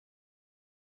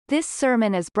This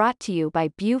sermon is brought to you by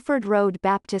Buford Road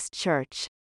Baptist Church.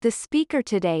 The speaker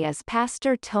today is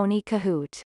Pastor Tony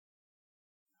Kohout.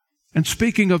 And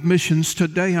speaking of missions,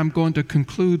 today I'm going to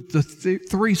conclude the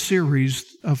three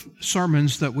series of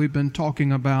sermons that we've been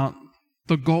talking about,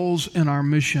 the goals in our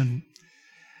mission.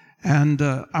 And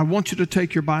I want you to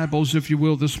take your Bibles, if you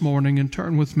will, this morning and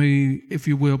turn with me, if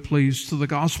you will, please, to the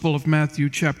Gospel of Matthew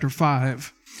chapter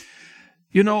 5.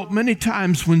 You know, many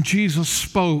times when Jesus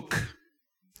spoke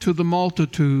to the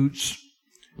multitudes,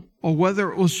 or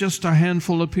whether it was just a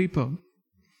handful of people,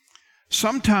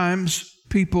 sometimes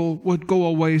people would go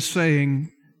away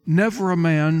saying, "Never a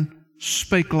man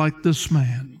spake like this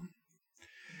man."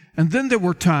 And then there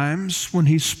were times when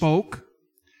he spoke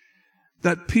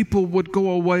that people would go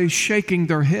away shaking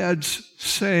their heads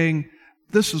saying,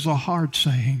 "This is a hard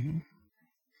saying."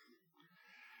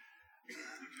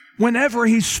 Whenever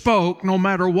he spoke, no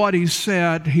matter what he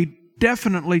said, he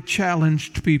definitely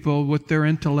challenged people with their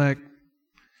intellect.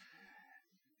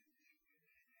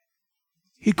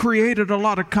 He created a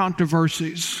lot of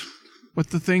controversies with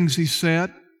the things he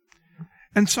said,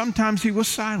 and sometimes he was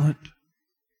silent.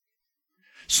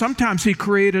 Sometimes he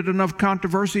created enough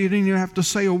controversy he didn't even have to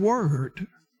say a word.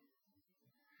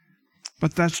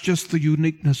 But that's just the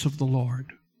uniqueness of the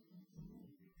Lord.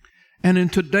 And in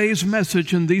today's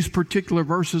message, in these particular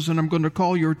verses, and I'm going to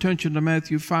call your attention to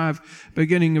Matthew 5,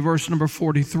 beginning in verse number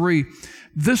 43,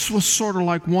 this was sort of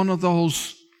like one of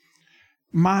those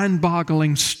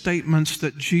mind-boggling statements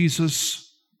that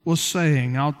Jesus was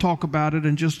saying. I'll talk about it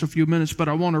in just a few minutes, but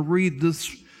I want to read this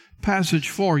passage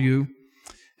for you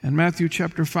in Matthew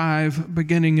chapter 5,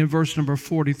 beginning in verse number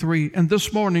 43. And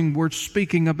this morning we're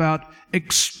speaking about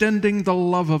extending the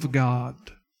love of God.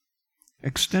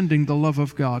 Extending the love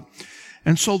of God.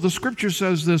 And so the scripture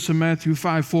says this in Matthew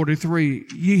 5:43,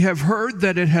 "Ye have heard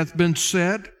that it hath been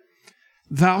said,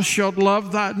 Thou shalt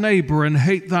love thy neighbor and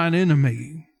hate thine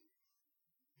enemy.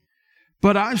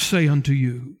 But I say unto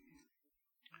you,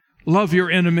 love your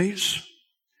enemies,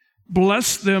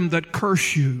 bless them that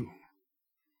curse you,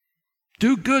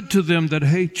 do good to them that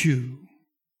hate you,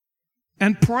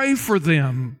 and pray for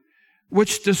them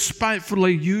which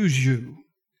despitefully use you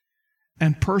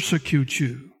and persecute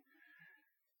you."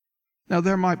 Now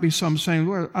there might be some saying,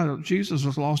 "Well, Jesus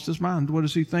has lost his mind. What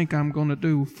does he think I'm going to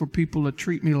do for people that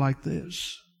treat me like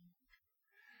this?"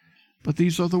 But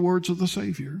these are the words of the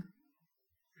Savior.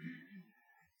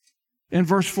 In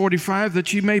verse 45,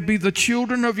 "That ye may be the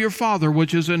children of your Father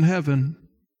which is in heaven.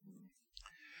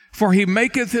 For he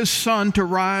maketh his sun to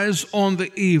rise on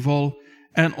the evil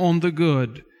and on the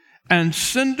good, and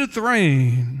sendeth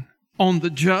rain on the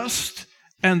just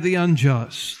and the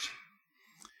unjust.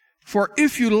 For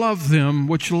if you love them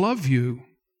which love you,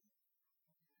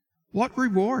 what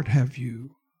reward have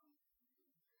you?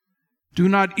 Do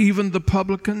not even the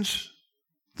publicans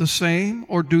the same,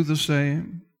 or do the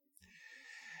same?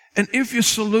 And if you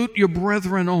salute your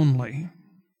brethren only,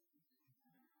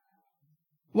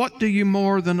 what do you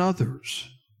more than others?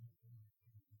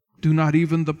 Do not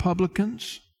even the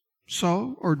publicans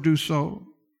so, or do so?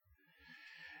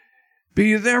 Be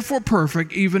ye therefore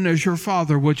perfect, even as your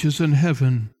Father which is in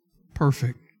heaven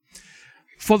perfect."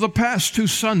 For the past 2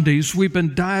 Sundays, we've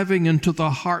been diving into the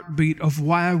heartbeat of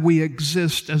why we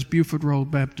exist as Buford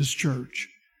Road Baptist Church.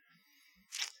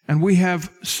 And we have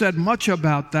said much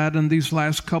about that in these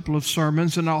last couple of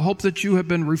sermons, and I hope that you have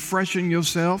been refreshing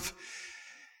yourself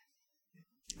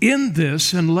in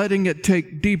this and letting it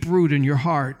take deep root in your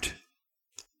heart.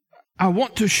 I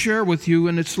want to share with you,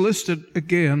 and it's listed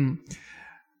again,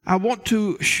 I want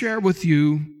to share with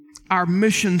you our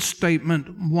mission statement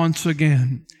once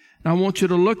again. And I want you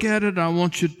to look at it. I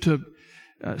want you to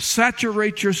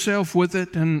saturate yourself with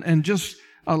it and just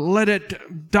let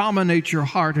it dominate your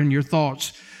heart and your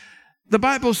thoughts. The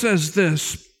Bible says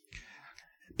this,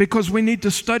 because we need to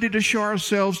study to show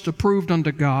ourselves approved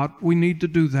unto God. We need to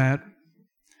do that.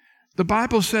 The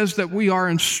Bible says that we are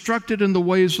instructed in the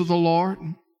ways of the Lord,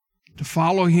 to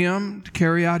follow Him, to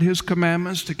carry out His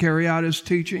commandments, to carry out His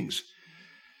teachings.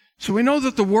 So we know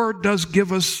that the Word does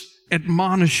give us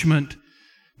admonishment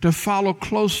to follow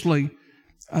closely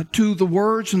to the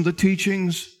words and the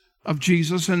teachings of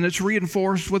Jesus, and it's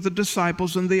reinforced with the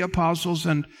disciples and the apostles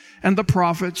and the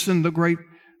prophets and the great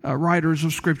writers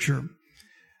of Scripture.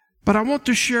 But I want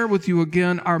to share with you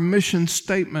again our mission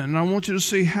statement, and I want you to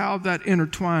see how that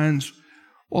intertwines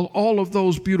all of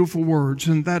those beautiful words,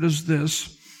 and that is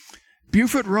this: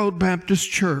 Buford Road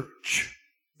Baptist Church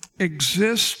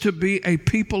exists to be a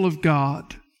people of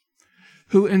God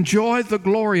who enjoy the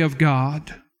glory of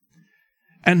God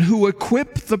and who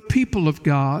equip the people of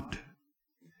God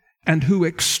and who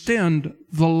extend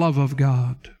the love of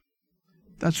God.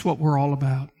 That's what we're all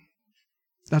about.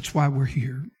 That's why we're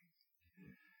here.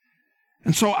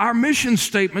 And so our mission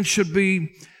statement should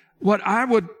be what I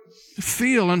would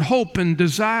feel and hope and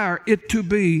desire it to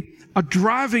be, a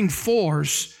driving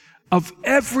force of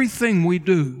everything we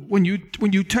do. When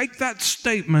you take that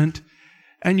statement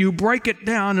and you break it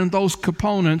down in those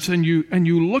components and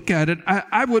you look at it,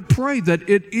 I would pray that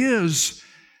it is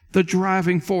the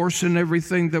driving force in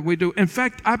everything that we do. In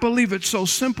fact, I believe it's so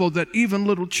simple that even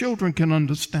little children can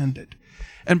understand it.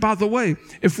 And by the way,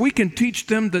 if we can teach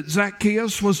them that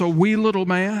Zacchaeus was a wee little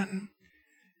man,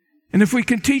 and if we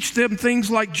can teach them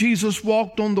things like Jesus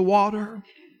walked on the water,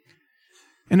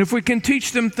 and if we can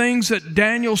teach them things that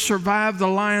Daniel survived the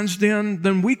lion's den,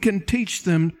 then we can teach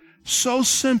them so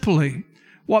simply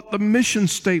what the mission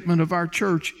statement of our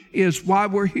church is, why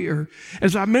we're here.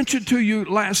 As I mentioned to you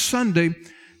last Sunday,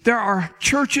 there are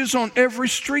churches on every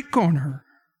street corner.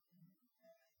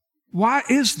 Why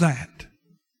is that?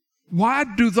 Why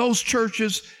do those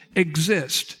churches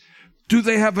exist? Do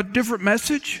they have a different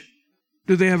message?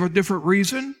 Do they have a different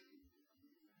reason?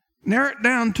 Narrow it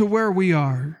down to where we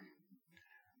are.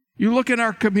 You look in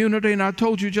our community, and I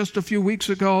told you just a few weeks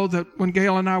ago that when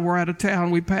Gail and I were out of town,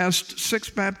 we passed 6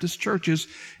 Baptist churches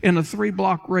in a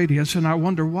 3-block radius, and I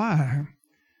wonder why.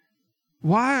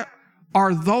 Why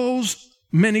are those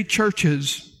many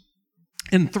churches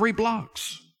in 3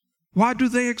 blocks? Why do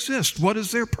they exist? What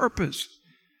is their purpose?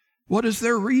 What is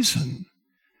their reason?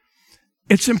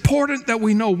 It's important that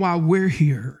we know why we're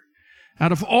here.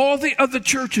 Out of all the other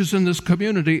churches in this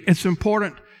community, it's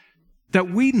important that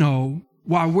we know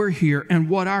why we're here and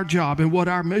what our job and what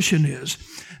our mission is.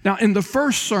 Now, in the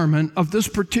first sermon of this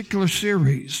particular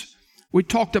series, we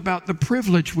talked about the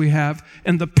privilege we have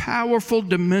and the powerful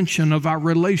dimension of our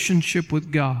relationship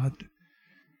with God.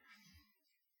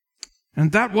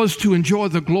 And that was to enjoy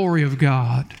the glory of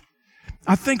God.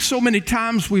 I think so many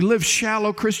times we live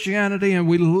shallow Christianity and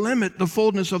we limit the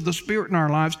fullness of the Spirit in our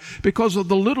lives because of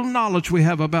the little knowledge we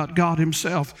have about God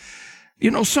Himself.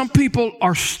 You know, some people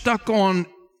are stuck on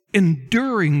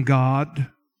enduring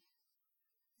God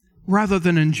rather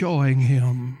than enjoying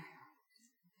Him.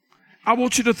 I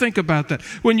want you to think about that.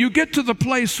 When you get to the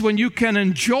place when you can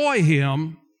enjoy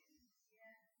Him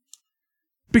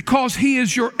because He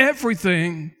is your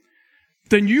everything,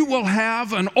 then you will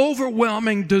have an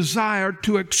overwhelming desire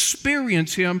to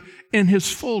experience Him in His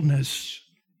fullness.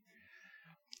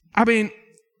 I mean,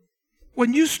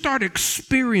 when you start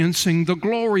experiencing the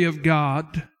glory of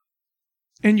God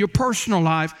in your personal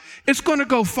life, it's going to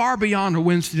go far beyond a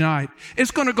Wednesday night.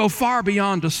 It's going to go far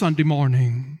beyond a Sunday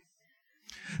morning.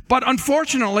 But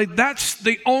unfortunately, that's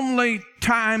the only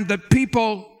time that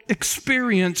people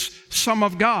experience some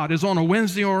of God, is on a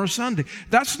Wednesday or a Sunday.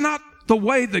 That's not the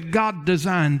way that God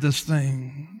designed this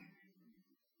thing.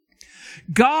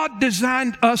 God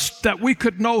designed us that we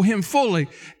could know Him fully,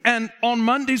 and on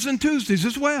Mondays and Tuesdays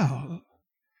as well.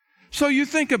 So you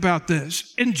think about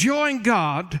this. Enjoying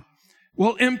God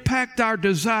will impact our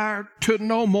desire to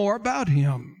know more about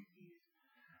Him.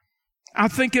 I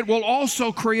think it will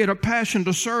also create a passion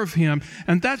to serve Him.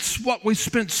 And that's what we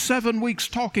spent 7 weeks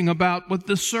talking about with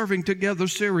this Serving Together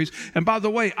series. And by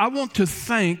the way, I want to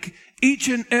thank each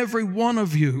and every one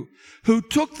of you who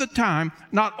took the time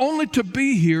not only to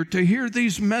be here to hear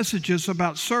these messages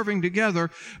about serving together,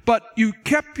 but you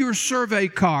kept your survey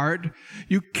card.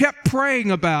 You kept praying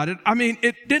about it. I mean,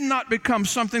 it did not become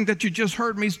something that you just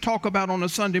heard me talk about on a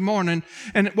Sunday morning,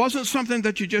 and it wasn't something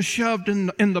that you just shoved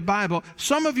in the Bible.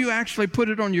 Some of you actually put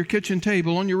it on your kitchen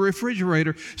table, on your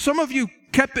refrigerator. Some of you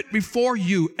kept it before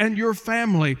you and your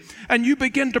family, and you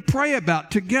begin to pray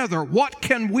about together, what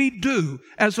can we do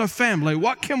as a family?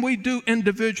 What can we do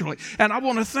individually? And I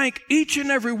want to thank each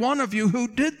and every one of you who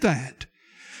did that,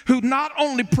 who not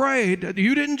only prayed,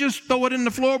 you didn't just throw it in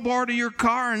the floorboard of your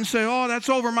car and say, oh, that's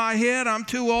over my head, I'm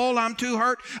too old, I'm too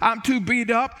hurt, I'm too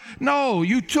beat up. No,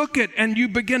 you took it and you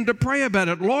began to pray about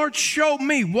it. Lord, show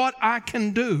me what I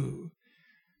can do.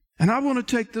 And I want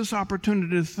to take this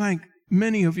opportunity to thank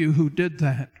many of you who did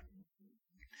that.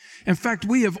 In fact,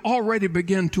 we have already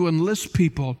begun to enlist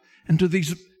people into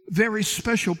these very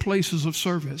special places of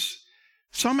service.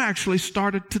 Some actually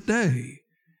started today,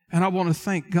 and I want to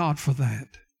thank God for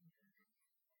that.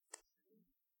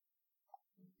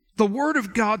 The Word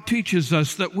of God teaches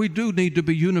us that we do need to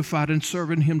be unified in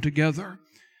serving Him together.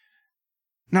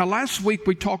 Now, last week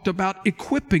we talked about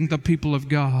equipping the people of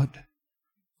God.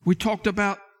 We talked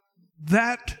about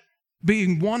that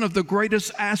being one of the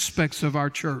greatest aspects of our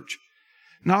church.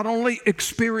 Not only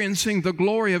experiencing the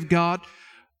glory of God,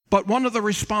 but one of the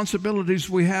responsibilities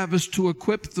we have is to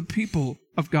equip the people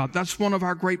of God. That's one of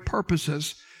our great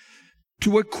purposes,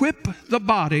 to equip the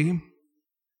body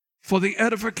for the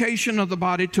edification of the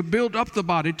body, to build up the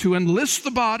body, to enlist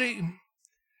the body,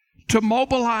 to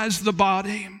mobilize the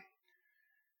body,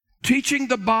 teaching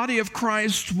the body of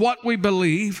Christ what we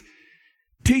believe,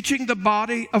 teaching the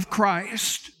body of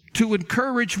Christ to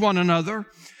encourage one another.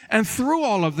 And through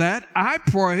all of that, I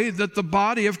pray that the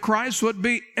body of Christ would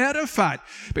be edified.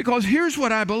 Because here's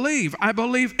what I believe. I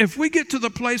believe if we get to the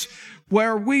place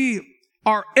where we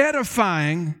are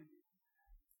edifying,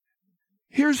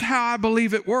 here's how I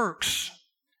believe it works.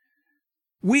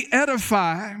 We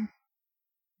edify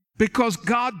because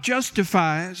God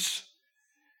justifies.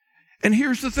 And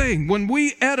here's the thing. When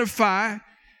we edify,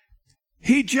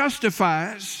 He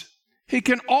justifies. He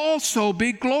can also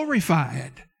be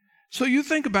glorified. So you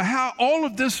think about how all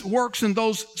of this works in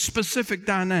those specific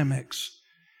dynamics.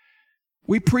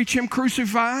 We preach Him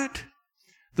crucified.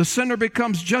 The sinner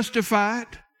becomes justified.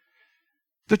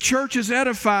 The church is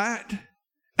edified.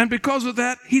 And because of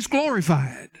that, He's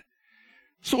glorified.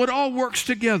 So it all works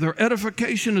together.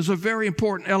 Edification is a very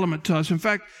important element to us. In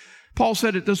fact, Paul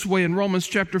said it this way in Romans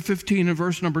chapter 15 and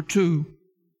verse number 2.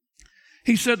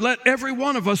 He said, let every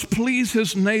one of us please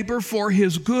his neighbor for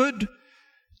his good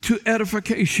to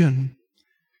edification.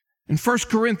 In 1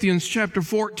 Corinthians chapter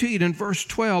 14 and verse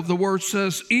 12, the word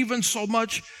says, even so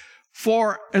much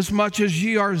for as much as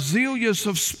ye are zealous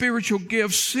of spiritual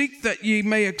gifts, seek that ye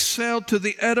may excel to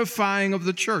the edifying of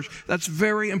the church. That's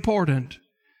very important.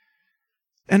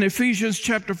 And Ephesians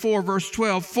chapter 4 verse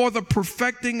 12, for the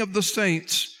perfecting of the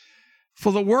saints,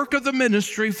 for the work of the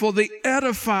ministry, for the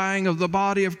edifying of the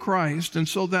body of Christ. And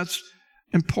so that's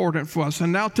important for us.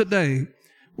 And now today,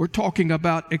 we're talking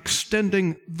about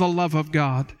extending the love of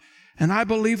God. And I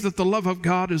believe that the love of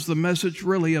God is the message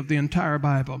really of the entire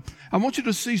Bible. I want you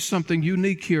to see something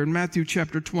unique here in Matthew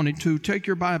chapter 22. Take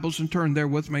your Bibles and turn there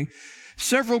with me.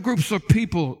 Several groups of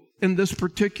people in this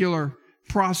particular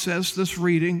process, this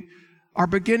reading, are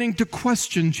beginning to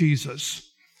question Jesus.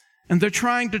 And they're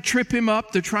trying to trip Him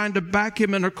up. They're trying to back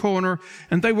Him in a corner.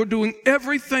 And they were doing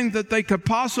everything that they could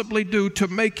possibly do to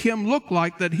make Him look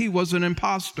like that He was an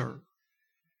imposter.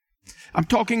 I'm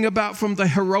talking about from the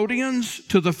Herodians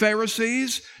to the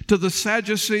Pharisees to the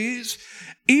Sadducees.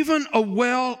 Even a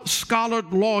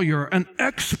well-scholared lawyer, an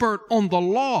expert on the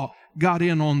law, got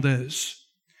in on this.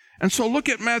 And so look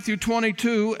at Matthew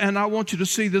 22, and I want you to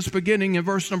see this beginning in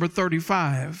verse number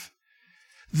 35.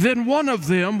 Then one of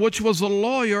them, which was a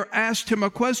lawyer, asked Him a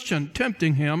question,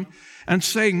 tempting Him, and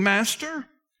saying, Master,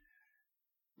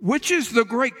 which is the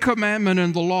great commandment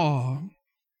in the law?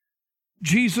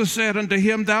 Jesus said unto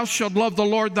him, Thou shalt love the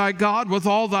Lord thy God with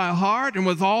all thy heart, and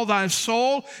with all thy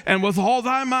soul, and with all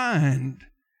thy mind.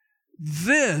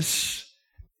 This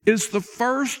is the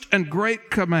first and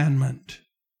great commandment.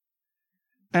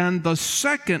 And the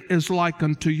second is like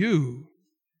unto you.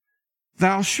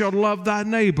 Thou shalt love thy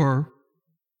neighbor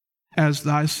as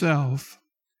thyself.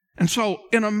 And so,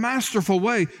 in a masterful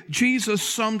way, Jesus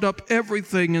summed up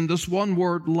everything in this one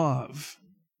word, love.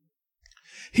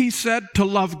 He said to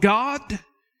love God,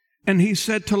 and He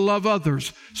said to love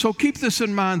others. So keep this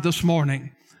in mind this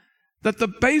morning, that the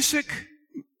basic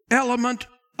element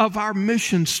of our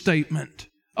mission statement,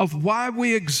 of why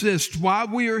we exist, why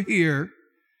we are here,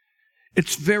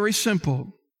 it's very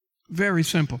simple, very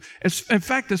simple. In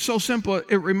fact, it's so simple,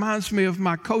 it reminds me of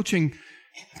my coaching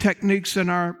techniques in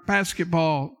our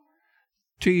basketball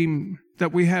team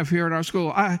that we have here at our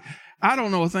school. I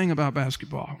don't know a thing about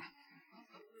basketball,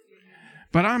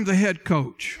 but I'm the head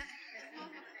coach.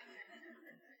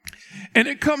 And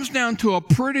it comes down to a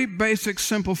pretty basic,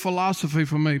 simple philosophy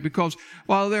for me, because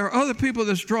while there are other people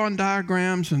that's drawing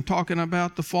diagrams and talking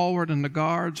about the forward and the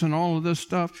guards and all of this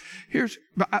stuff, here's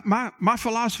my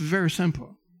philosophy is very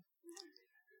simple.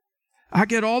 I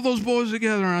get all those boys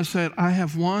together and I said, I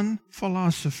have one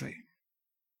philosophy,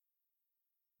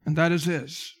 and that is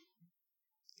this.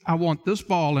 I want this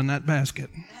ball in that basket.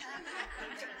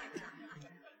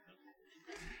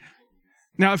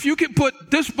 Now, if you can put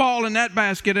this ball in that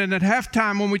basket, and at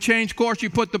halftime when we change course, you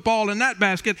put the ball in that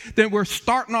basket, then we're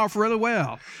starting off really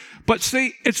well. But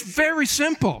see, it's very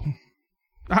simple.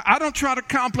 I don't try to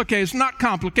complicate. It's not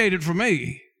complicated for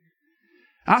me.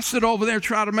 I sit over there and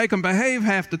try to make them behave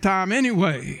half the time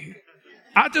anyway.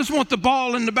 I just want the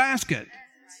ball in the basket.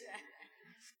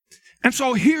 And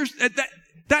so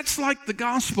that's like the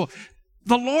gospel.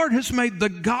 The Lord has made the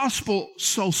gospel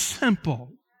so simple.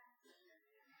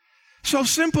 So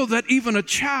simple that even a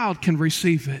child can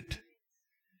receive it.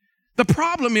 The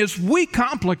problem is we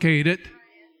complicate it.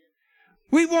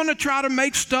 We want to try to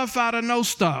make stuff out of no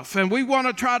stuff, and we want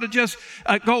to try to just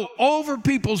go over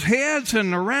people's heads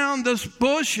and around this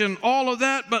bush and all of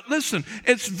that. But listen,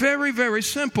 it's very, very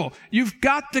simple. You've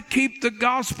got to keep the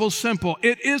gospel simple.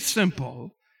 It is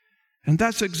simple. And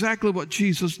that's exactly what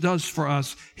Jesus does for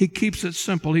us. He keeps it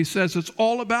simple. He says it's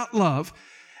all about love,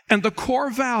 and the core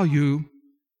value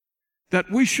that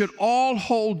we should all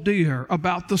hold dear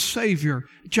about the Savior,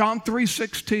 John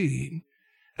 3:16,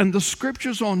 and the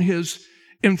scriptures on his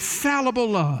infallible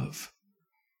love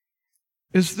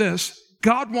is this: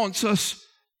 God wants us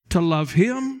to love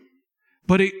him,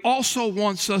 but he also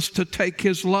wants us to take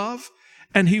his love,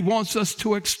 and he wants us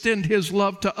to extend his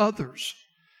love to others.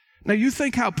 Now you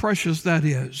think how precious that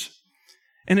is.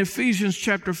 In Ephesians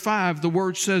chapter 5, the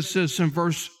word says this in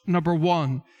verse number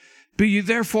 1, "Be ye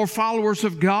therefore followers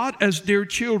of God as dear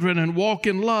children, and walk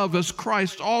in love as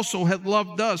Christ also hath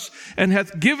loved us, and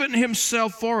hath given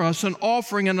himself for us, an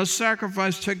offering and a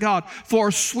sacrifice to God for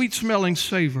a sweet-smelling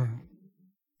savor."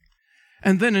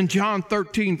 And then in John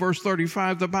 13, verse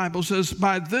 35, the Bible says,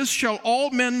 "By this shall all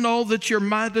men know that you're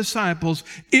my disciples,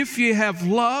 if ye have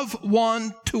love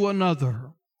one to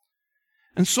another."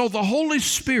 And so the Holy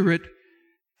Spirit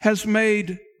has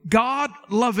made God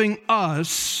loving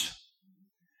us,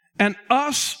 and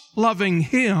us loving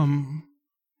him,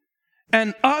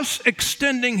 and us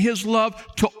extending his love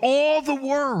to all the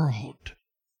world,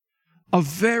 a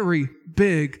very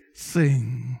big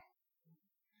thing.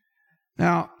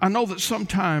 Now, I know that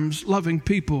sometimes loving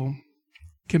people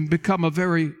can become a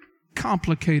very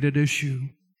complicated issue.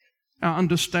 I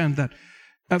understand that.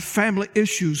 Family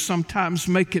issues sometimes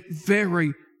make it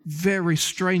very, very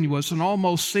strenuous and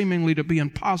almost seemingly to be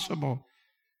impossible.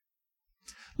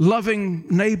 Loving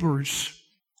neighbors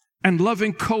and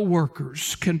loving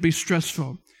coworkers can be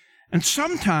stressful. And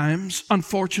sometimes,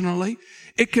 unfortunately,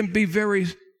 it can be very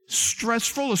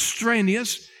stressful or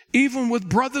strenuous, even with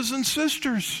brothers and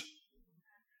sisters.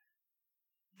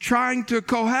 Trying to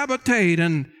cohabitate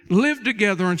and live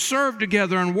together and serve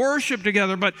together and worship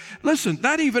together. But listen,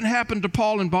 that even happened to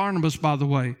Paul and Barnabas, by the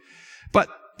way. But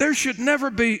there should never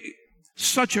be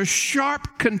such a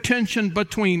sharp contention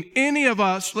between any of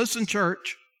us. Listen,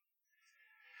 church.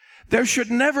 There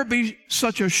should never be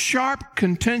such a sharp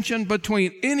contention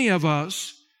between any of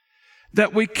us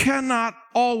that we cannot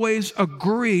always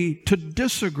agree to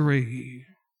disagree.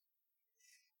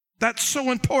 That's so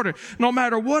important, no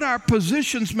matter what our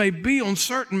positions may be on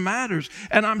certain matters,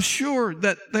 and I'm sure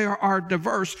that they are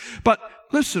diverse. But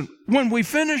listen, when we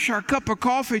finish our cup of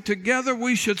coffee together,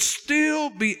 we should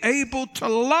still be able to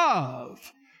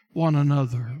love one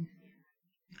another.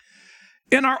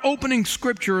 In our opening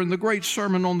scripture in the great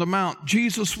Sermon on the Mount,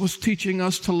 Jesus was teaching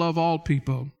us to love all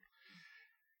people.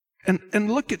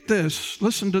 And look at this,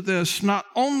 listen to this, not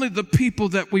only the people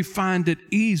that we find it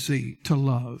easy to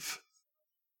love,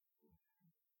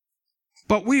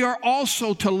 but we are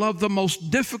also to love the most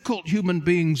difficult human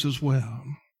beings as well.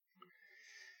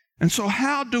 And so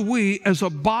how do we, as a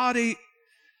body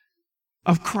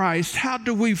of Christ, how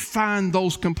do we find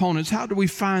those components? How do we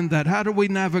find that? How do we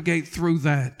navigate through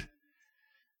that?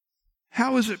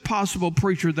 How is it possible,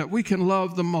 preacher, that we can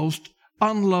love the most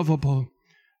unlovable,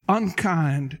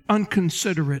 unkind,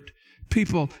 inconsiderate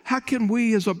people? How can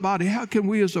we as a body, how can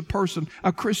we as a person,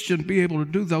 a Christian, be able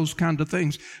to do those kind of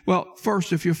things? Well,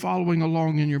 first, if you're following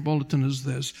along in your bulletin, is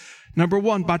this. Number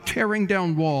one, by tearing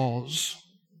down walls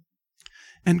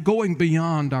and going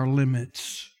beyond our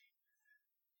limits.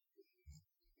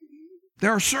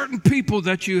 There are certain people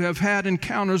that you have had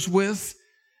encounters with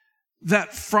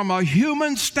that from a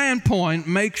human standpoint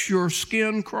makes your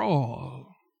skin crawl.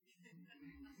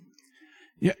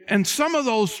 Yeah, and some of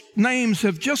those names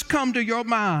have just come to your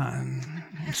mind.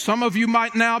 Some of you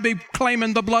might now be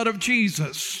claiming the blood of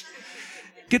Jesus.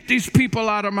 Get these people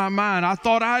out of my mind. I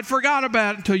thought I had forgot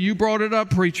about it until you brought it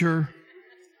up, preacher.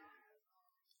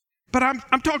 But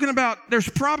I'm talking about there's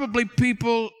probably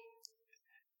people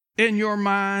in your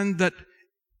mind that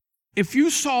if you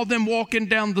saw them walking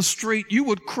down the street, you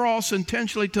would cross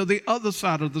intentionally to the other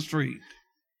side of the street.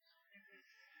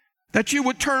 That you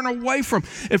would turn away from.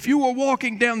 If you were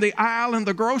walking down the aisle in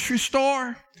the grocery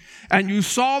store and you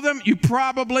saw them, you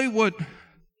probably would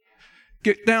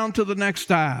get down to the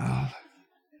next aisle,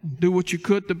 do what you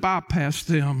could to bypass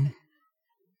them.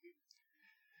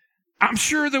 I'm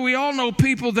sure that we all know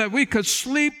people that we could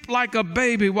sleep like a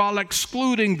baby while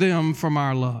excluding them from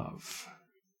our love.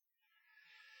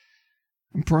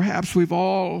 And perhaps we've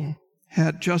all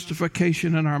had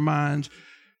justification in our minds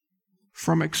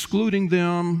from excluding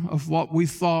them of what we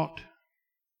thought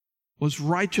was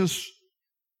righteous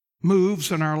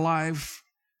moves in our life,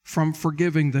 from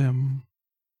forgiving them.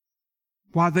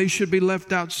 why they should be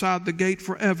left outside the gate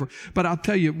forever. But I'll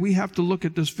tell you, we have to look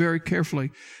at this very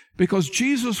carefully, because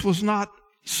Jesus was not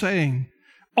saying,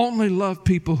 only love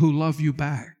people who love you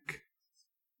back.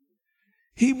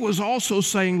 He was also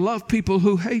saying, love people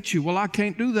who hate you. Well, I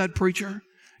can't do that, preacher.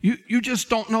 You just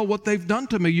don't know what they've done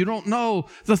to me. You don't know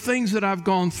the things that I've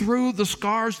gone through, the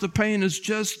scars, the pain is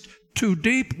just too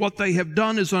deep. What they have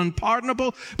done is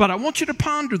unpardonable. But I want you to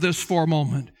ponder this for a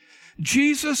moment.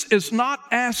 Jesus is not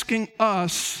asking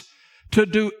us to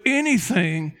do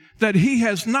anything that he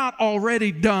has not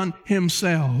already done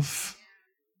himself.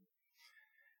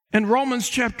 In Romans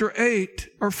chapter 8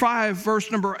 or 5, verse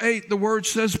number 8, the word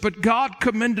says, but God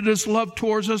commended his love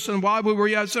towards us, and while we were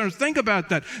yet sinners. Think about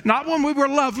that. Not when we were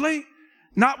lovely,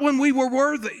 not when we were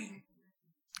worthy,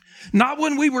 not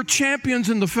when we were champions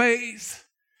in the faith,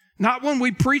 not when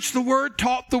we preached the word,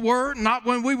 taught the word, not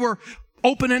when we were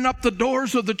opening up the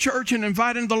doors of the church and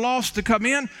inviting the lost to come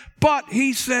in. But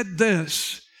he said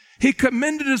this, he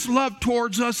commended his love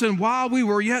towards us, and while we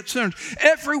were yet sinners.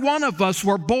 Every one of us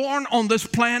were born on this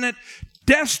planet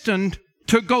destined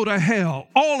to go to hell.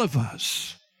 All of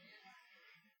us.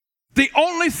 The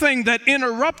only thing that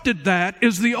interrupted that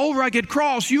is the old rugged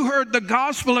cross. You heard the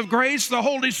gospel of grace. The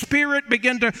Holy Spirit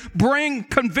began to bring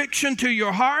conviction to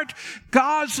your heart.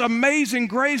 God's amazing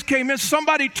grace came in.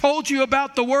 Somebody told you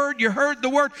about the word. You heard the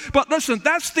word. But listen,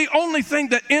 that's the only thing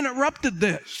that interrupted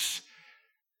this.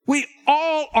 We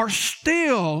all are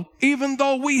still, even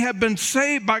though we have been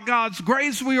saved by God's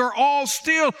grace, we are all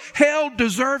still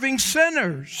hell-deserving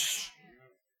sinners.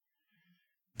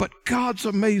 But God's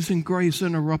amazing grace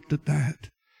interrupted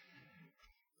that.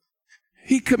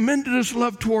 He commended his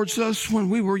love towards us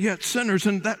when we were yet sinners.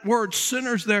 And that word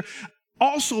sinners there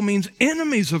also means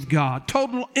enemies of God,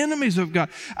 total enemies of God.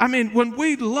 I mean, when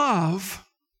we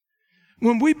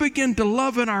begin to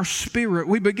love in our spirit,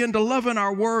 we begin to love in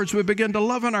our words, we begin to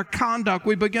love in our conduct,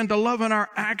 we begin to love in our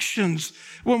actions.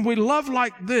 When we love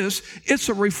like this, it's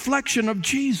a reflection of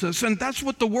Jesus. And that's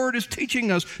what the word is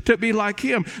teaching us, to be like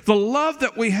him. The love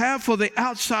that we have for the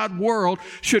outside world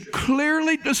should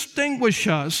clearly distinguish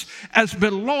us as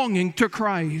belonging to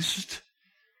Christ.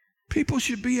 People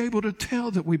should be able to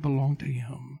tell that we belong to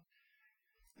him.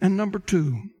 And number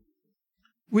 2,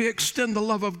 we extend the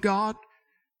love of God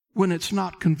when it's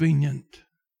not convenient.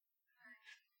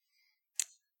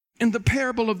 In the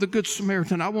parable of the Good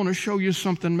Samaritan, I want to show you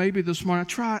something maybe this morning. I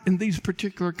try, in these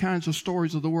particular kinds of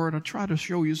stories of the Word, I try to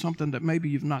show you something that maybe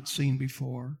you've not seen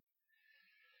before.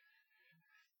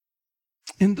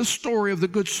 In the story of the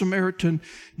Good Samaritan,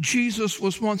 Jesus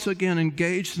was once again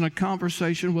engaged in a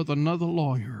conversation with another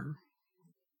lawyer.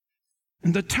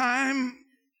 And the time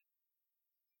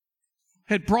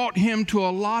had brought him to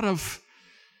a lot of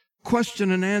question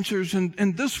and answers,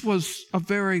 and this was a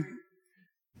very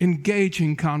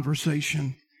engaging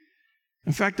conversation.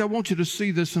 In fact, I want you to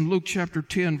see this in Luke chapter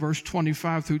 10, verse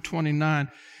 25 through 29.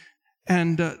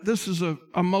 And this is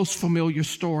a most familiar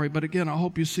story, but again, I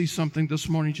hope you see something this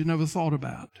morning you never thought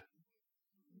about.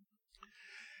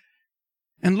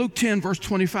 In Luke 10, verse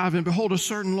 25, and behold, a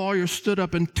certain lawyer stood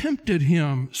up and tempted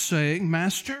him, saying,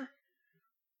 Master,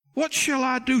 what shall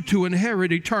I do to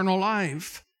inherit eternal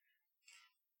life?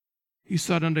 He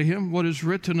said unto him, what is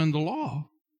written in the law?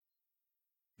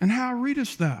 And how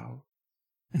readest thou?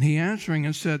 And he answering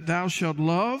and said, Thou shalt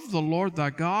love the Lord thy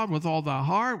God with all thy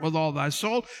heart, with all thy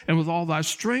soul, and with all thy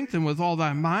strength, and with all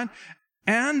thy mind,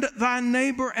 and thy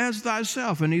neighbor as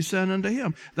thyself. And he said unto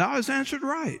him, Thou hast answered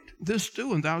right. This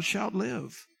do, and thou shalt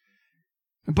live.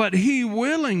 But he,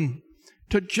 willing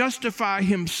to justify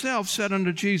himself, said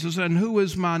unto Jesus, And who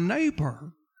is my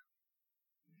neighbor?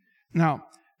 Now,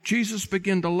 Jesus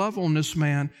began to love on this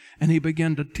man, and he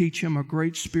began to teach him a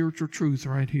great spiritual truth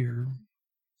right here.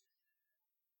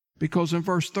 Because in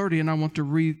verse 30, and I want to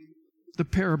read the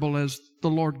parable as the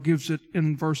Lord gives it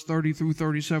in verse 30 through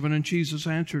 37, and Jesus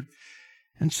answered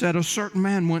and said, A certain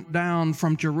man went down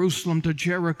from Jerusalem to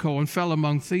Jericho and fell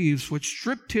among thieves, which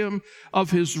stripped him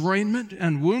of his raiment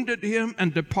and wounded him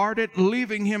and departed,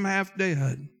 leaving him half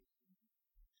dead.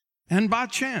 And by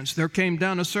chance there came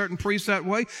down a certain priest that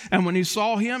way, and when he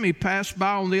saw him, he passed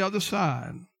by on the other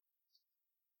side.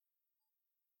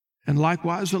 And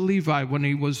likewise a Levite, when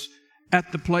he was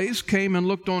at the place, came and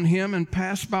looked on him and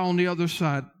passed by on the other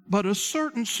side. But a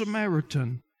certain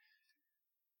Samaritan,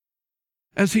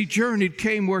 as he journeyed,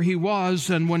 came where he was,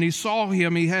 and when he saw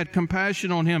him, he had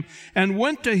compassion on him, and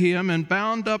went to him and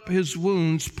bound up his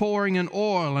wounds, pouring in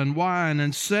oil and wine,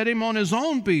 and set him on his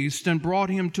own beast, and brought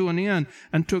him to an inn,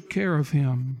 and took care of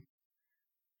him.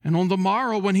 And on the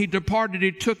morrow, when he departed,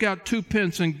 he took out 2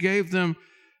 pence and gave them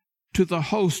to the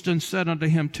host and said unto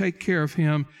him, Take care of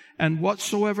him, and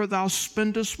whatsoever thou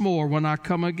spendest more, when I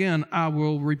come again, I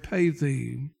will repay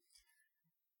thee.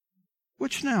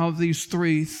 Which now of these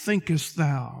three thinkest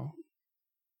thou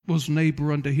was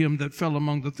neighbor unto him that fell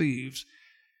among the thieves?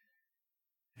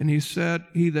 And he said,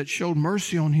 He that showed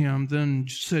mercy on him. Then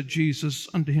said Jesus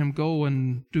unto him, Go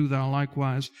and do thou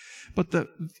likewise. But the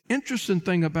interesting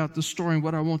thing about the story, and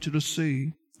what I want you to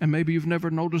see, and maybe you've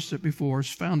never noticed it before, is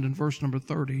found in verse number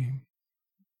 30.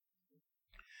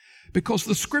 Because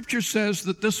the scripture says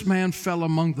that this man fell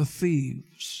among the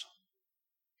thieves.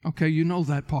 Okay, you know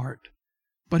that part.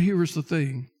 But here is the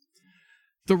thing.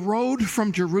 The road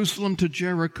from Jerusalem to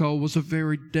Jericho was a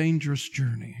very dangerous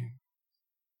journey.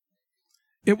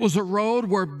 It was a road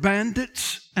where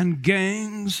bandits and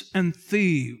gangs and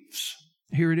thieves,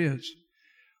 here it is,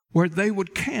 where they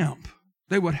would camp.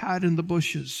 They would hide in the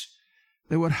bushes.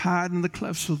 They would hide in the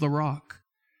clefts of the rock.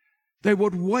 They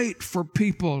would wait for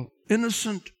people,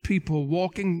 innocent people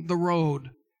walking the road.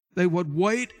 They would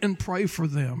wait and pray for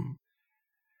them.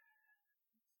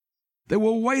 They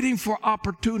were waiting for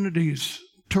opportunities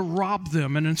to rob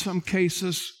them, and in some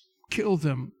cases, kill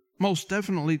them. Most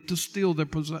definitely to steal their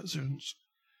possessions.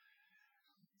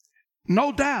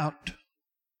 No doubt,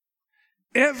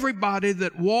 everybody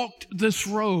that walked this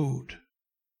road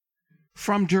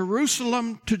from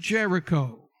Jerusalem to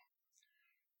Jericho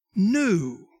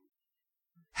knew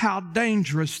how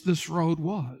dangerous this road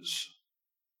was.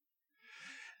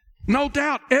 No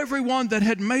doubt, everyone that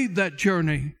had made that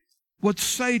journey would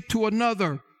say to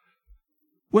another,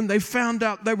 when they found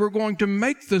out they were going to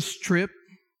make this trip,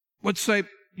 would say,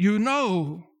 You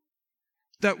know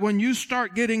that when you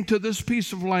start getting to this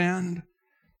piece of land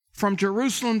from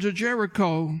Jerusalem to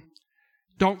Jericho,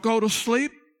 don't go to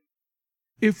sleep.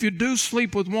 If you do,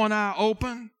 sleep with one eye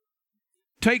open.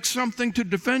 Take something to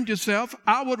defend yourself.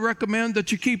 I would recommend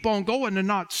that you keep on going and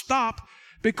not stop,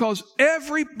 because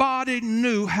everybody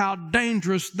knew how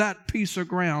dangerous that piece of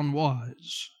ground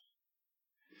was.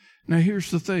 Now here's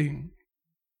the thing.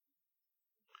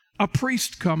 A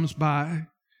priest comes by,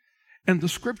 and the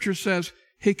scripture says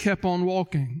he kept on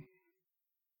walking.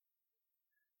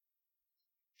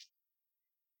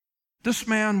 This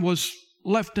man was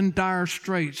left in dire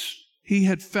straits. He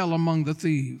had fell among the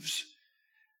thieves.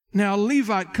 Now a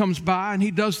Levite comes by and he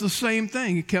does the same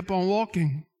thing. He kept on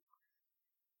walking.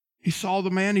 He saw the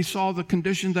man. He saw the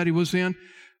condition that he was in.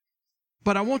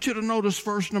 But I want you to notice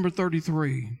verse number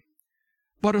 33.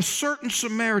 But a certain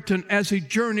Samaritan, as he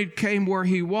journeyed, came where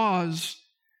he was.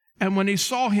 And when he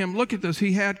saw him, look at this,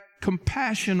 he had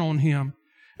compassion on him.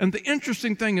 And the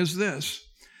interesting thing is this.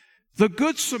 The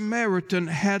Good Samaritan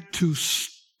had to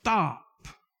stop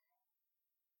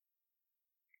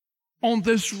on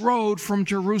this road from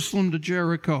Jerusalem to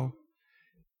Jericho.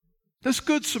 This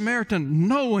Good Samaritan,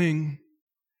 knowing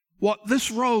what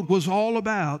this road was all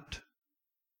about,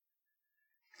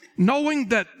 knowing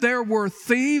that there were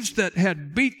thieves that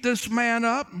had beat this man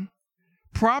up,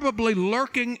 probably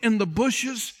lurking in the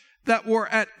bushes that were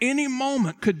at any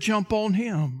moment could jump on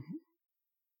him.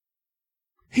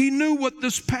 He knew what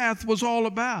this path was all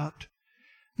about.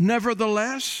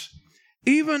 Nevertheless,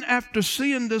 even after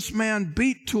seeing this man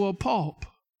beat to a pulp,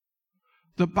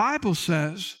 the Bible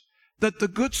says that the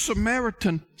Good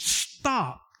Samaritan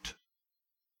stopped.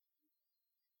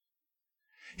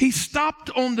 He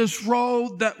stopped on this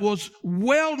road that was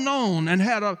well known and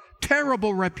had a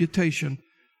terrible reputation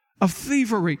of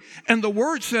thievery. And the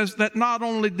word says that not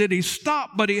only did he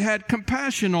stop, but he had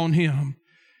compassion on him.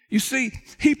 You see,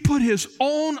 he put his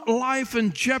own life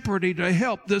in jeopardy to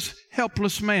help this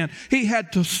helpless man. He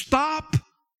had to stop.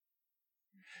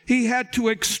 He had to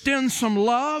extend some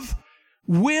love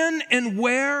when and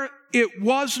where it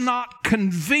was not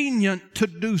convenient to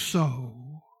do so.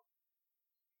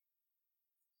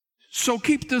 So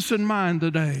keep this in mind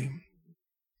today.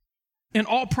 In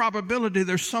all probability,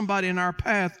 there's somebody in our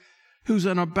path who's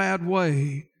in a bad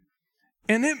way.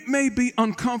 And it may be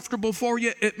uncomfortable for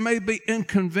you. It may be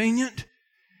inconvenient.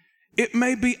 It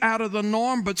may be out of the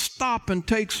norm, but stop and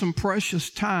take some precious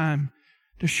time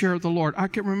to share the Lord. I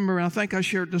can remember, I think I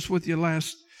shared this with you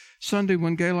last Sunday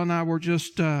when Gail and I were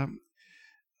just on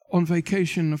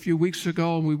vacation a few weeks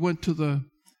ago. We went to the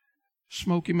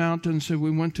Smoky Mountains and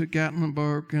we went to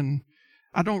Gatlinburg. And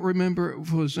I don't remember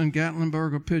if it was in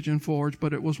Gatlinburg or Pigeon Forge,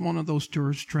 but it was one of those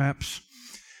tourist traps.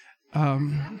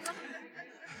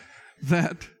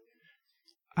 That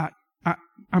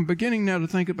I'm beginning now to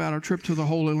think about our trip to the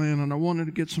Holy Land, and I wanted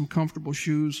to get some comfortable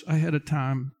shoes ahead of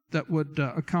time that would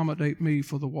accommodate me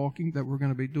for the walking that we're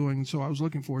going to be doing. So I was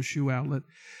looking for a shoe outlet.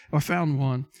 I found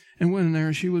one and went in there,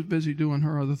 and she was busy doing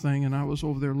her other thing, and I was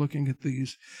over there looking at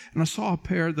these. And I saw a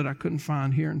pair that I couldn't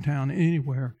find here in town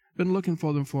anywhere. Been looking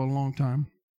for them for a long time.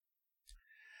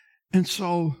 And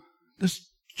so this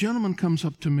gentleman comes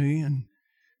up to me, and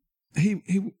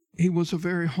he was a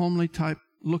very homely type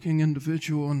looking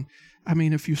individual. And I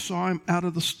mean, if you saw him out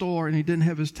of the store and he didn't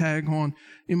have his tag on,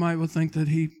 you might would think that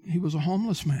he was a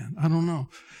homeless man. I don't know.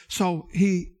 So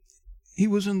he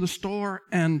was in the store,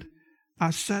 and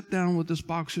I sat down with this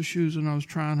box of shoes and I was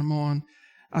trying them on.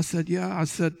 I said,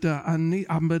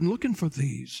 I've been looking for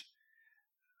these.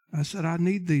 I said, I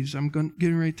need these. I'm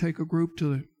getting ready to take a group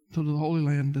to the Holy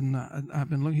Land, and I've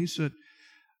been looking. He said,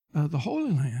 the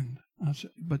Holy Land. I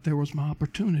said, but there was my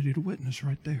opportunity to witness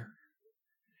right there.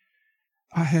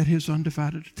 I had his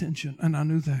undivided attention, and I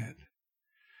knew that.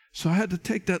 So I had to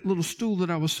take that little stool that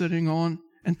I was sitting on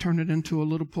and turn it into a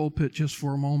little pulpit just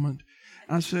for a moment.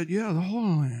 I said, yeah, the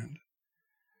Holy Land.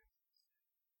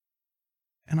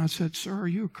 And I said, sir, are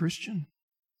you a Christian?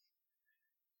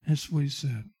 That's what he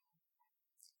said.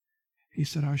 He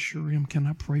said, I sure am. Can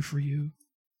I pray for you?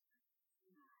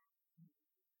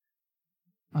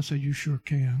 I said, you sure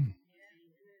can.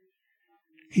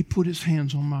 He put his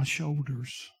hands on my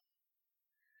shoulders,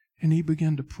 and he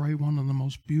began to pray one of the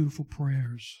most beautiful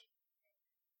prayers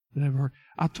that I ever heard.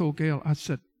 I told Gail, I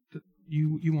said,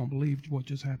 you won't believe what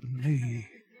just happened to me.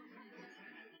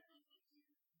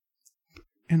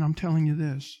 And I'm telling you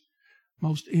this,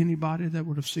 most anybody that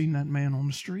would have seen that man on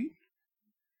the street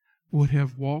would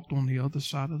have walked on the other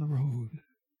side of the road,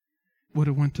 would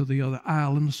have went to the other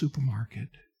aisle in the supermarket.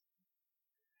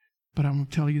 But I'm going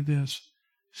to tell you this,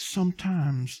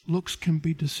 sometimes looks can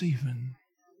be deceiving.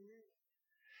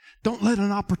 Don't let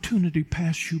an opportunity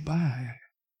pass you by.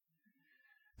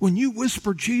 When you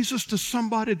whisper Jesus to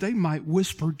somebody, they might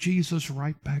whisper Jesus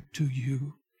right back to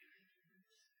you.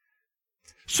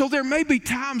 So there may be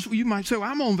times where you might say, well,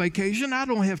 I'm on vacation. I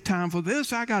don't have time for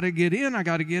this. I got to get in. I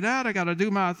got to get out. I got to do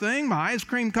my thing. My ice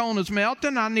cream cone is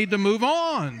melting. I need to move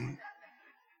on.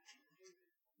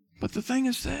 But the thing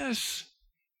is this.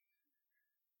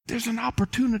 There's an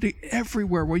opportunity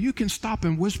everywhere where you can stop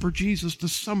and whisper Jesus to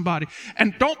somebody.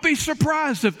 And don't be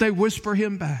surprised if they whisper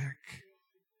him back.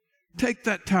 Take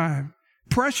that time.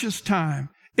 Precious time.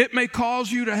 It may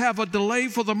cause you to have a delay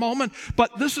for the moment,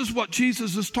 but this is what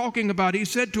Jesus is talking about. He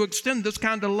said to extend this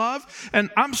kind of love,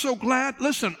 and I'm so glad.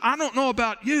 Listen, I don't know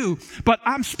about you, but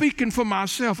I'm speaking for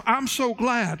myself. I'm so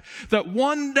glad that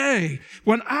one day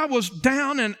when I was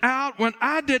down and out, when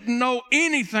I didn't know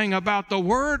anything about the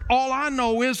Word, all I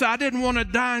know is I didn't want to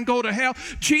die and go to hell.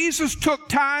 Jesus took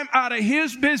time out of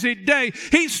his busy day.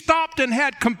 He stopped and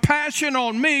had compassion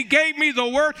on me, gave me the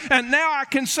Word, and now I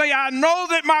can say I know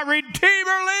that my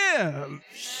Redeemer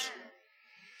lives.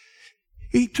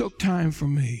 He took time for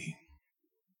me.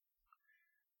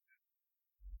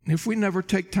 If we never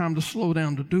take time to slow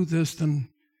down to do this, then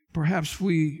perhaps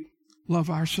we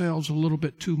love ourselves a little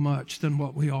bit too much than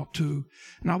what we ought to.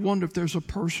 And I wonder if there's a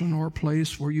person or a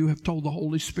place where you have told the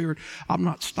Holy Spirit, I'm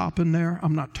not stopping there.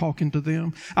 I'm not talking to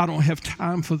them. I don't have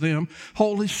time for them.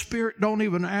 Holy Spirit, don't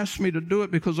even ask me to do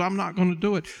it because I'm not going to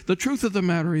do it. The truth of the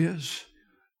matter is,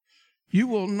 you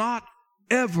will not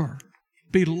ever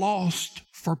be lost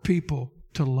for people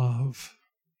to love.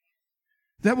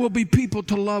 There will be people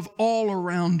to love all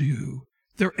around you.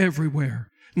 They're everywhere.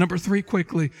 Number 3,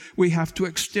 quickly, we have to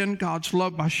extend God's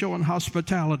love by showing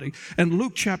hospitality. And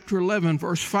Luke chapter 11,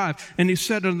 verse 5, and he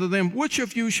said unto them, which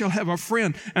of you shall have a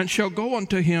friend and shall go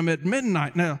unto him at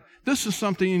midnight? Now, this is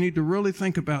something you need to really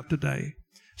think about today.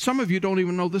 Some of you don't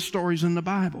even know this story's in the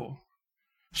Bible.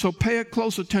 So pay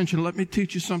close attention. Let me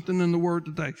teach you something in the Word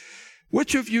today.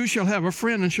 Which of you shall have a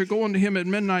friend and shall go unto him at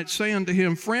midnight, say unto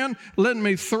him, friend, lend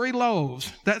me 3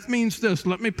 loaves. That means this.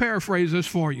 Let me paraphrase this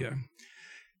for you.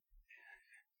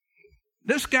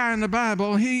 This guy in the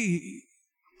Bible, he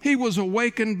was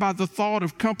awakened by the thought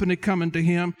of company coming to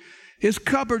him. His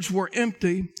cupboards were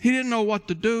empty. He didn't know what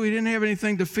to do. He didn't have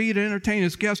anything to feed and entertain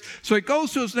his guests. So he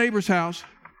goes to his neighbor's house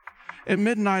at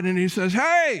midnight and he says,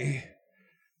 hey,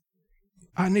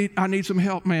 I need some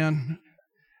help, man.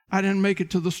 I didn't make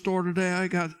it to the store today. I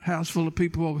got a house full of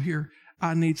people over here.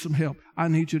 I need some help. I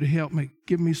need you to help me.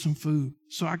 Give me some food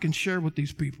so I can share with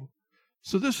these people.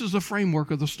 So this is the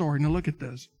framework of the story. Now look at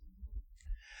this.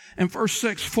 In verse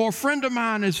 6, for a friend of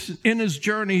mine is in his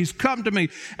journey. He's come to me,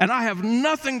 and I have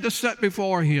nothing to set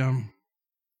before him.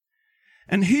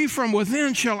 And he from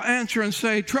within shall answer and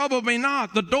say, trouble me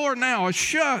not. The door now is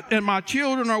shut, and my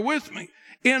children are with me.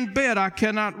 In bed I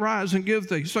cannot rise and give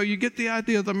thee. So you get the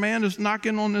idea. The man is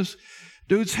knocking on this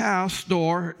dude's house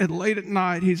door at late at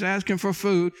night. He's asking for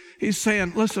food. He's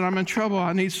saying, listen, I'm in trouble.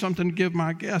 I need something to give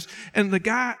my guests. And the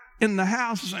guy in the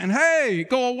house is saying, hey,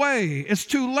 go away. It's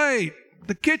too late.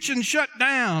 The kitchen shut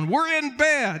down. We're in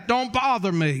bed. Don't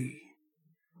bother me.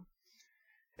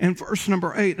 In verse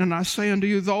number 8, and I say unto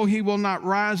you, though he will not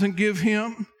rise and give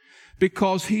him,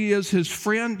 because he is his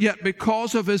friend, yet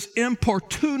because of his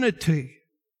importunity,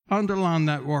 underline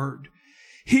that word,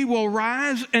 he will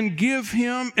rise and give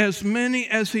him as many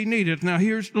as he needed. Now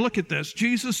look at this.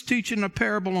 Jesus teaching a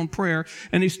parable on prayer,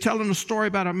 and he's telling a story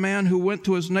about a man who went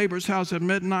to his neighbor's house at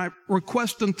midnight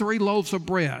requesting 3 loaves of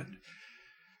bread.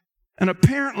 And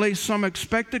apparently some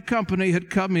expected company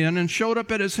had come in and showed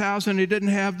up at his house, and he didn't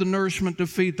have the nourishment to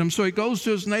feed them. So he goes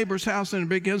to his neighbor's house and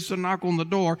begins to knock on the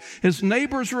door. His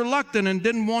neighbor's reluctant and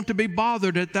didn't want to be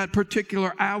bothered at that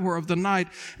particular hour of the night.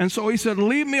 And so he said,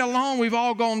 leave me alone. We've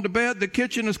all gone to bed. The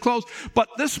kitchen is closed. But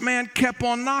this man kept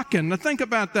on knocking. Now think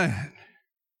about that.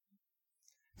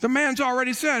 The man's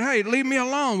already said, hey, leave me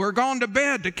alone. We're going to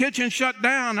bed. The kitchen shut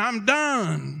down. I'm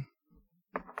done.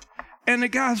 And the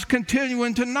guy's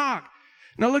continuing to knock.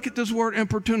 Now look at this word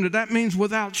importunity. That means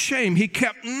without shame. He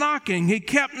kept knocking. He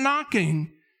kept knocking.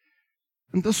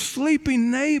 And the sleeping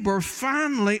neighbor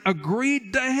finally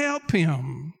agreed to help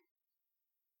him.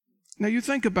 Now you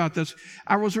think about this.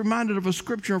 I was reminded of a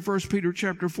scripture in 1 Peter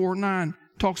chapter 4:9.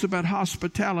 Talks about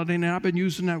hospitality. Now I've been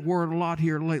using that word a lot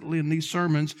here lately in these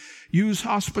sermons. Use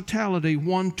hospitality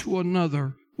one to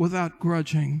another without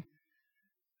grudging.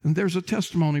 And there's a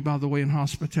testimony, by the way, in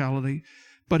hospitality.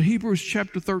 But Hebrews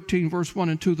chapter 13, verse 1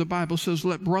 and 2, the Bible says,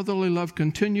 let brotherly love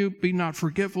continue. Be not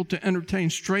forgetful to entertain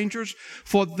strangers,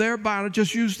 for thereby, I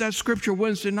just used that scripture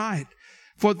Wednesday night,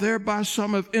 for thereby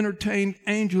some have entertained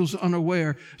angels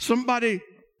unaware. Somebody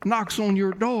knocks on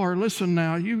your door. Listen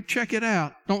now, you check it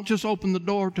out. Don't just open the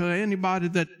door to anybody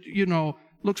that,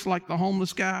 looks like the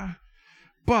homeless guy.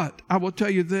 But I will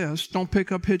tell you this, don't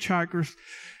pick up hitchhikers.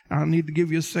 I need to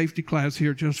give you a safety class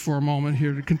here just for a moment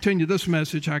here to continue this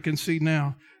message I can see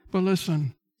now. But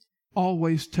listen,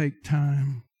 always take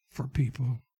time for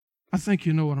people. I think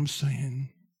you know what I'm saying.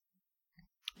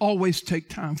 Always take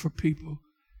time for people.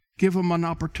 Give them an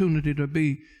opportunity to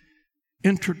be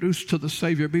introduced to the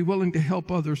Savior. Be willing to help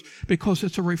others because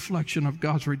it's a reflection of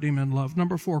God's redeeming love.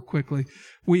 Number 4, quickly,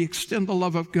 we extend the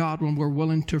love of God when we're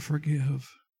willing to forgive.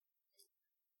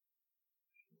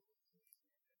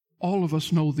 All of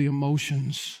us know the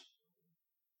emotions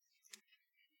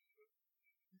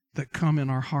that come in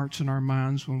our hearts and our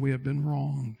minds when we have been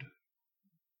wronged,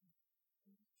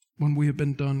 when we have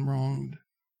been done wronged,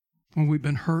 when we've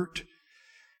been hurt.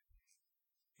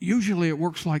 Usually it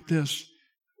works like this.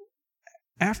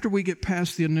 After we get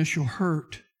past the initial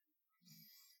hurt,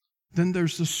 then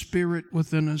there's the spirit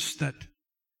within us that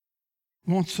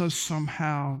wants us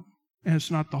somehow, and it's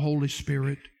not the Holy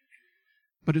Spirit,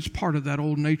 but it's part of that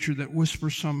old nature that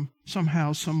whispers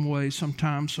somehow, some way,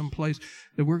 sometime, someplace,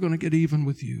 that we're going to get even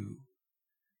with you.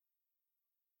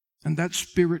 And that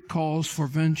spirit calls for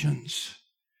vengeance.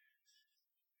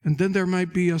 And then there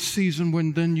might be a season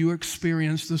when then you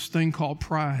experience this thing called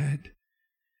pride.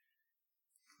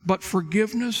 But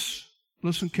forgiveness,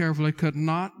 listen carefully, could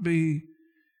not be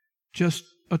just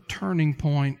a turning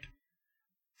point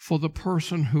for the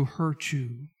person who hurt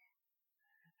you.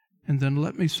 And then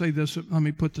let me say this, let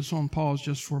me put this on pause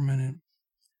just for a minute.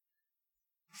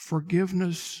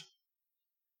 Forgiveness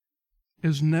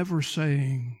is never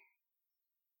saying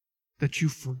that you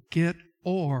forget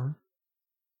or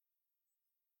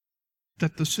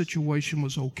that the situation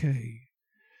was okay.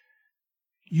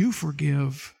 You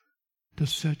forgive to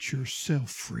set yourself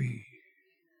free.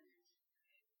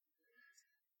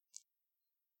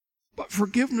 But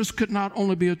forgiveness could not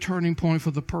only be a turning point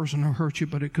for the person who hurt you,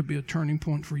 but it could be a turning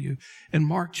point for you. In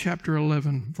Mark chapter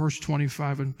 11, verse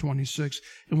 25 and 26,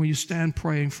 and when you stand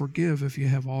praying, forgive if you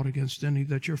have aught against any,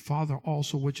 that your Father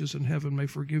also which is in heaven may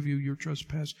forgive you your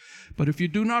trespass. But if you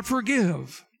do not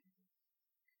forgive,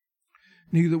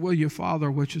 neither will your Father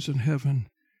which is in heaven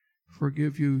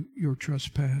forgive you your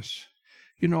trespass.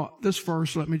 This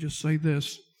verse, let me just say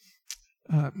this.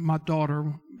 My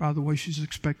daughter, by the way, she's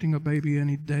expecting a baby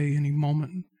any day, any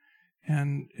moment.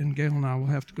 And Gail and I will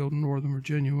have to go to Northern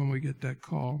Virginia when we get that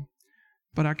call.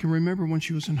 But I can remember when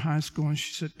she was in high school and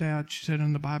she said, Dad,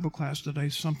 in the Bible class today,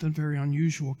 something very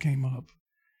unusual came up.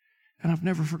 And I've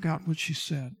never forgotten what she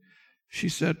said. She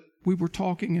said, we were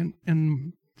talking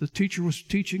and the teacher was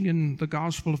teaching in the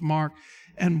Gospel of Mark.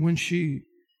 And when she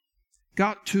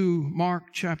got to Mark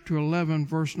chapter 11,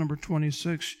 verse number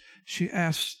 26, she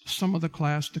asked some of the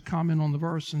class to comment on the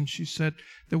verse, and she said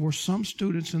there were some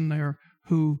students in there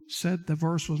who said the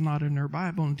verse was not in their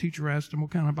Bible, and the teacher asked them,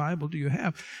 what kind of Bible do you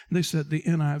have? And they said the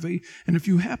NIV. And if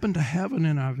you happen to have an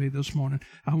NIV this morning,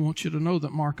 I want you to know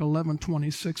that Mark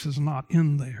 11:26 is not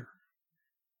in there.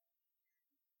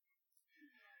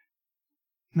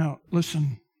 Now,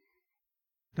 listen,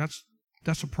 that's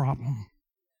a problem.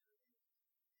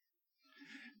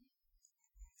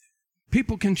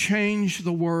 People can change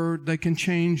the Word. They can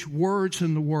change words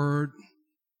in the Word.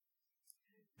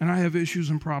 And I have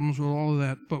issues and problems with all of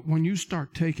that. But when you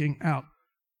start taking out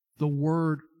the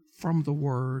Word from the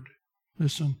Word,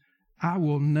 listen, I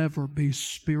will never be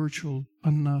spiritual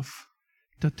enough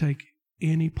to take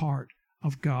any part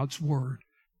of God's Word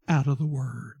out of the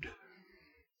Word.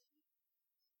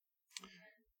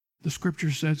 The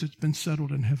Scripture says it's been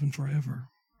settled in heaven forever.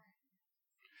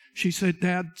 She said,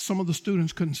 Dad, some of the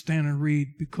students couldn't stand and read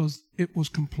because it was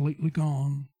completely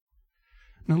gone.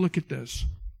 Now look at this.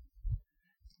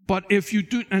 But if you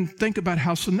do, and think about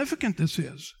how significant this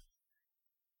is.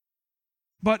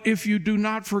 But if you do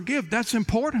not forgive, that's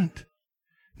important.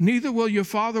 Neither will your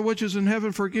Father which is in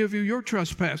heaven forgive you your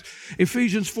trespass.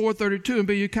 Ephesians 4:32, and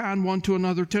be ye kind one to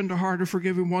another, tenderhearted,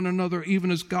 forgiving one another,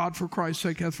 even as God for Christ's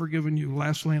sake hath forgiven you.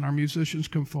 Lastly, and our musicians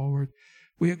come forward,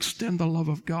 we extend the love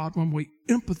of God when we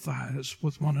empathize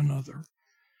with one another.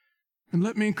 And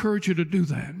let me encourage you to do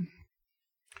that.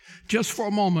 Just for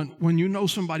a moment, when you know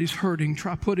somebody's hurting,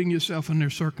 try putting yourself in their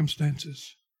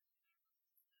circumstances.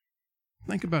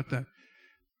 Think about that.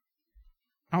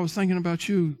 I was thinking about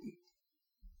you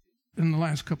in the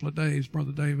last couple of days,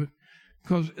 Brother David,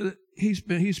 because he's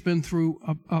been through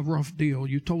a rough deal.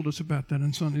 You told us about that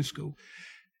in Sunday school.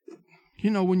 You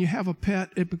know, when you have a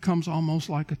pet, it becomes almost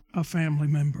like a family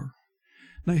member.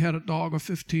 They had a dog of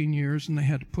 15 years, and they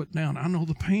had to put down. I know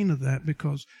the pain of that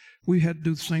because we had to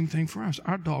do the same thing for us.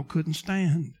 Our dog couldn't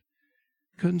stand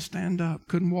up,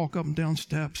 couldn't walk up and down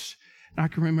steps. I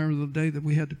can remember the day that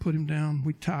we had to put him down.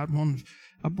 We tied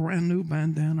a brand new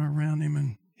bandana around him,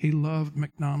 and he loved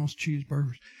McDonald's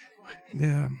cheeseburgers.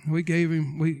 Yeah, we gave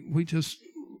him, we just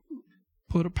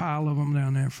put a pile of them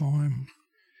down there for him.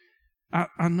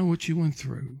 I know what you went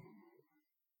through.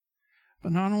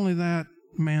 But not only that,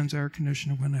 man's air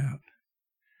conditioner went out.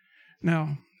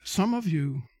 Now, some of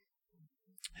you,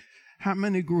 how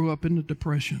many grew up in the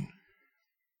Depression?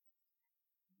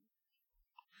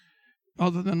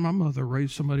 Other than my mother,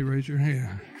 somebody raise your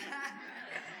hand.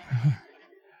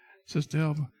 Sister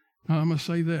Elva, I'm going to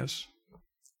say this.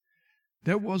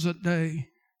 There was a day,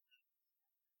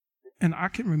 and I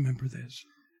can remember this,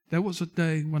 there was a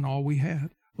day when all we had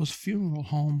was funeral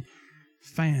home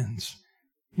fans.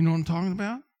 You know what I'm talking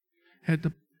about? Had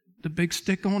the big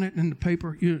stick on it and the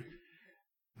paper.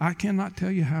 I cannot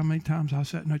tell you how many times I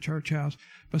sat in a church house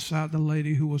beside the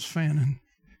lady who was fanning.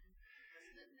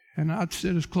 And I'd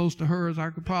sit as close to her as I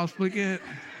could possibly get.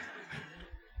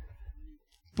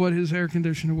 But his air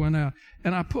conditioner went out.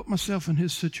 And I put myself in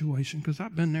his situation because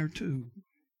I've been there too.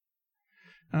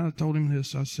 And I told him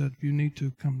this. I said, if you need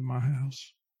to, come to my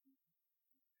house.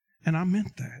 And I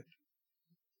meant that.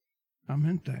 I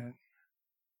meant that.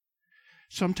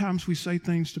 Sometimes we say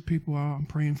things to people, I'm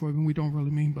praying for you, and we don't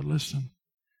really mean, but listen.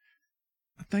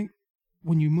 I think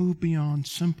when you move beyond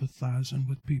sympathizing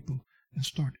with people and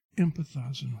start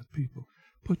empathizing with people,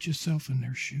 put yourself in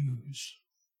their shoes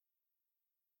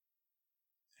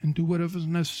and do whatever's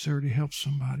necessary to help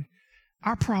somebody.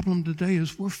 Our problem today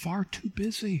is we're far too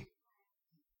busy.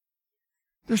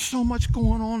 There's so much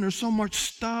going on. There's so much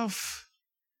stuff.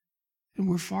 And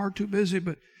we're far too busy.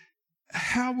 But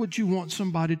how would you want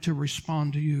somebody to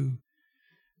respond to you?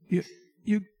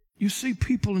 You see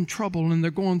people in trouble and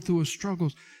they're going through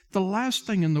struggles. The last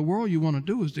thing in the world you want to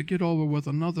do is to get over with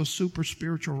another super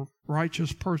spiritual,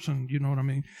 righteous person, you know what I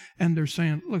mean? And they're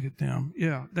saying, look at them.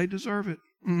 Yeah, they deserve it.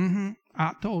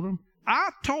 I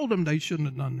told them they shouldn't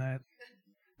have done that.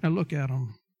 Now look at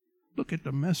them. Look at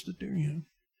the mess that they're in.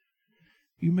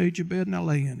 You made your bed, now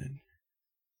lay in it.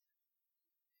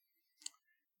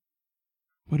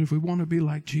 But if we want to be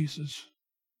like Jesus,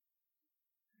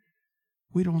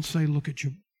 we don't say, look at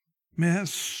your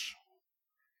mess.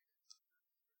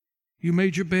 You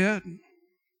made your bed,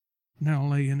 now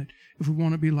lay in it. If we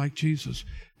want to be like Jesus,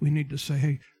 we need to say,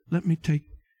 hey, let me take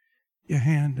your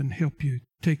hand and help you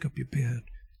take up your bed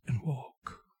and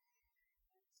walk.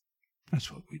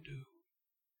 That's what we do.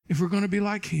 If we're going to be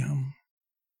like him,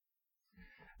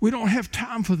 we don't have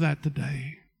time for that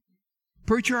today.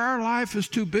 Preacher, our life is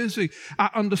too busy. I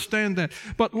understand that.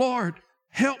 But Lord,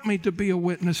 Help me to be a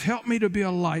witness. Help me to be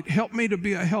a light. Help me to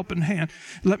be a helping hand.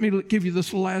 Let me give you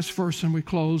this last verse and we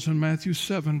close in Matthew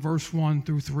 7, verse 1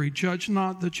 through 3. Judge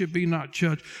not that you be not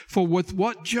judged. For with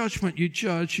what judgment you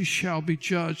judge, you shall be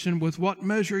judged. And with what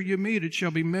measure you mete, it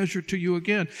shall be measured to you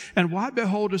again. And why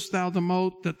beholdest thou the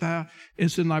mote that thou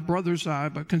is in thy brother's eye,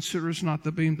 but considerest not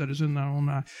the beam that is in thy own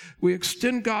eye? We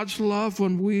extend God's love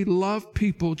when we love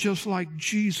people just like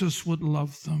Jesus would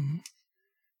love them.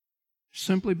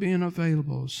 Simply being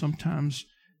available. Sometimes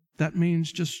that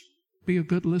means just be a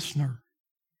good listener.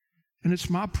 And it's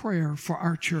my prayer for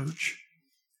our church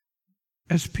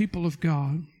as people of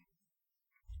God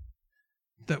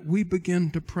that we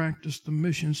begin to practice the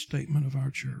mission statement of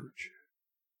our church.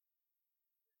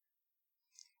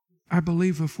 I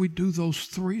believe if we do those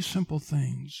three simple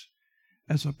things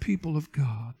as a people of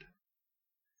God,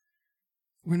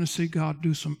 we're going to see God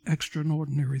do some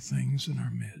extraordinary things in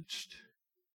our midst.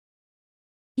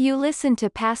 You listen to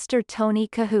Pastor Tony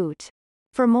Kohout.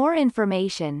 For more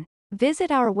information,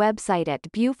 visit our website at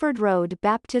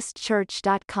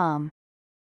BufordRoadBaptistChurch.com.